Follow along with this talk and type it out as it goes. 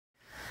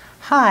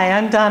Hi,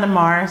 I'm Donna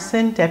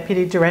Morrison,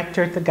 Deputy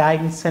Director at the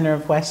Guidance Center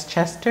of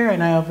Westchester,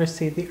 and I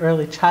oversee the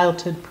early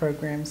childhood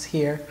programs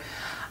here.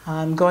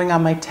 I'm going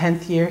on my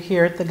 10th year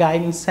here at the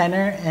Guidance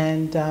Center,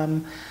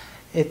 and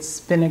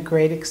it's been a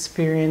great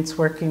experience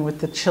working with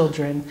the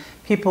children.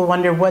 People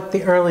wonder what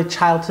the early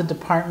childhood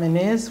department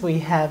is. We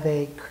have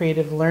a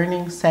creative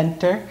learning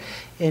center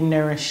in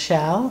New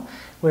Rochelle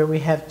where we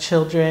have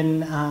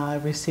children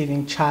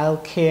receiving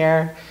child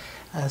care,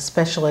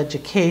 special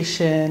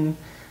education,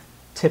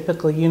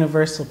 typical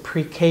universal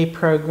pre-K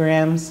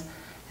programs.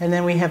 And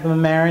then we have a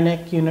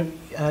Mamaroneck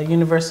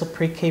universal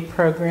pre-K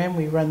program.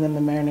 We run the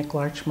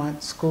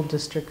Mamaroneck-Larchmont School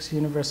District's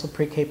universal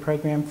pre-K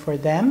program for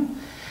them.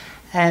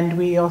 And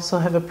we also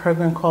have a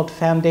program called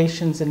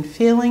Foundations and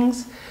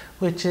Feelings,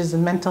 which is a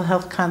mental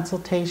health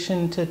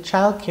consultation to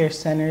child care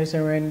centers.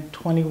 We're in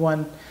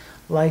 21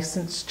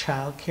 licensed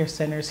child care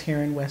centers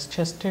here in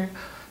Westchester.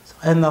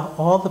 And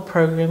all the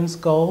program's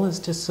goal is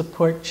to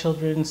support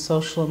children's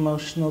social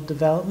emotional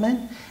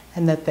development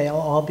and that they'll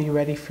all be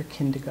ready for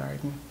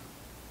kindergarten.